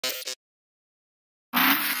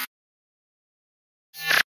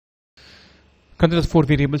Consider the four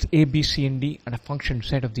variables a, b, c and d and a function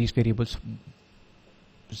z of these variables.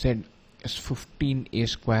 Z is 15a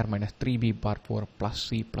square minus 3b bar 4 plus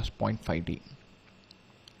c plus 0.5d.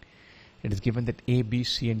 It is given that a, b,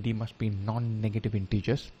 c and d must be non-negative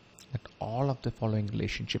integers, that all of the following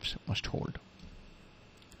relationships must hold.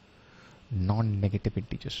 Non-negative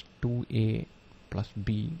integers. 2a plus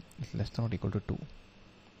b is less than or equal to 2.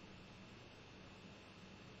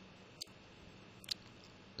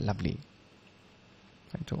 Lovely.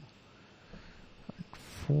 And so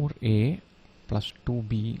 4a plus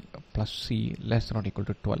 2b plus c less than or equal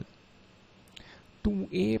to 12.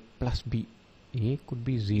 2a plus b. A could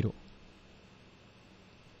be 0.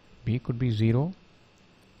 B could be 0,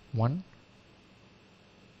 1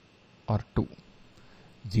 or 2.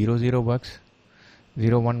 0, 0 works,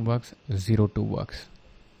 0, 1 works, 0, 2 works.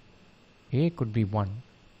 A could be 1,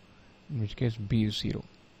 in which case B is 0.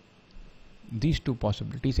 These two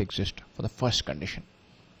possibilities exist for the first condition.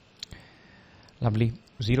 Lovely.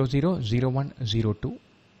 0, 0, 0, 1, 0, 2,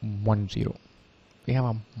 1, 0. We have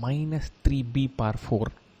a minus 3b power 4.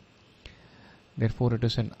 Therefore, it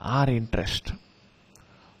is in our interest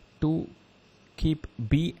to keep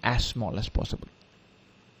b as small as possible.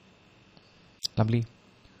 Lovely.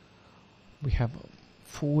 We have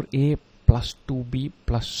 4a plus 2b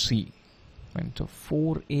plus c. And so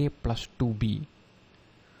 4a plus 2b,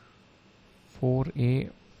 4a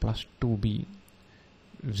plus 2b,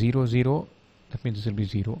 0, 0, that means this will be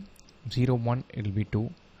 0, 0, 1, it will be 2,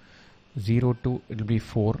 0, 2, it will be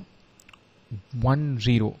 4, 1,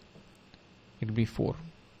 0, it will be 4.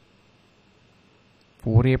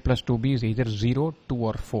 4a plus 2b is either 0, 2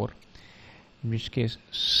 or 4, in which case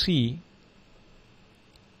c,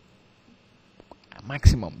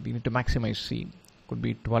 maximum, we need to maximize c, could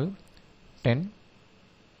be 12, 10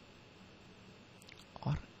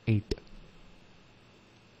 or 8.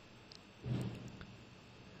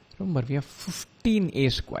 Remember, we have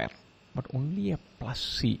 15a square, but only a plus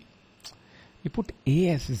c. We put a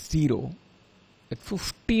as 0, that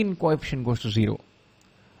 15 coefficient goes to 0.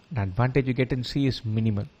 The advantage you get in c is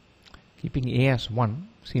minimal. Keeping a as 1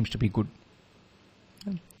 seems to be good.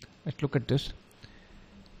 Let's look at this.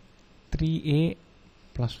 3a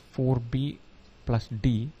plus 4b plus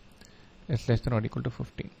d is less than or equal to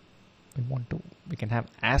 15. We can have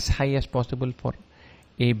as high as possible for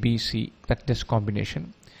a, b, c, that this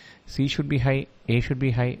combination. C should be high, a should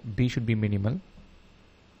be high, b should be minimal.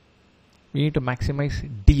 We need to maximize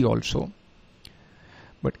d also.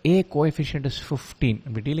 But a coefficient is 15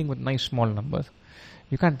 and we're dealing with nice small numbers.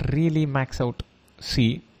 You can't really max out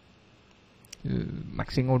c.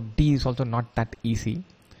 Maxing out d is also not that easy.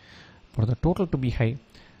 For the total to be high,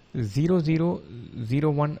 0, 0, 0,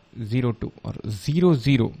 1, 0, 2 or 0,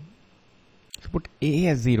 0. If you put a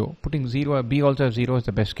as 0, putting 0, b also as 0 is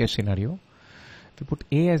the best case scenario. If you put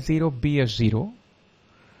a as 0, b as 0,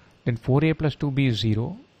 then 4a plus 2b is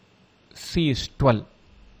 0, c is 12.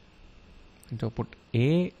 And so put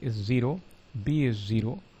a is 0, b is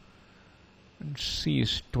 0, and c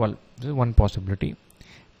is 12. This is one possibility.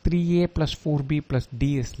 3a plus 4b plus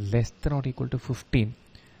d is less than or equal to 15.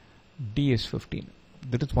 D is 15.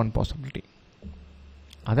 That is one possibility.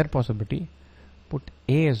 Other possibility, put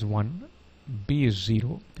a as 1, b is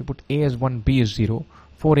 0. If you put a as 1, b is 0,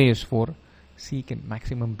 4a is 4, c can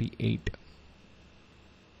maximum be 8.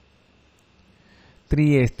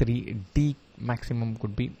 3a is 3, d maximum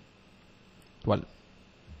could be 12.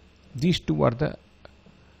 These two are the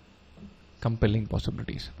compelling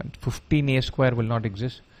possibilities. And 15a square will not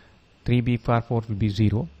exist. 3b power 4 will be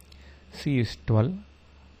 0. C is 12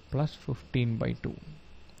 plus 15 by 2.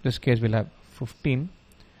 This case will have 15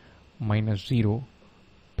 minus 0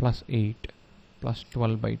 plus 8 plus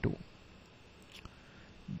 12 by 2.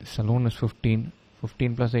 This alone is 15.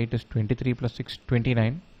 15 plus 8 is 23 plus 6,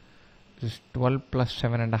 29. This is 12 plus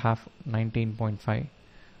 7.5, 19.5.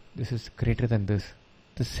 This is greater than this.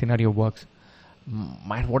 This scenario works.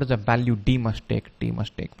 What is the value D must take? D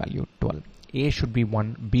must take value 12. A should be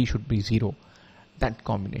 1, B should be 0. That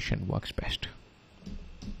combination works best.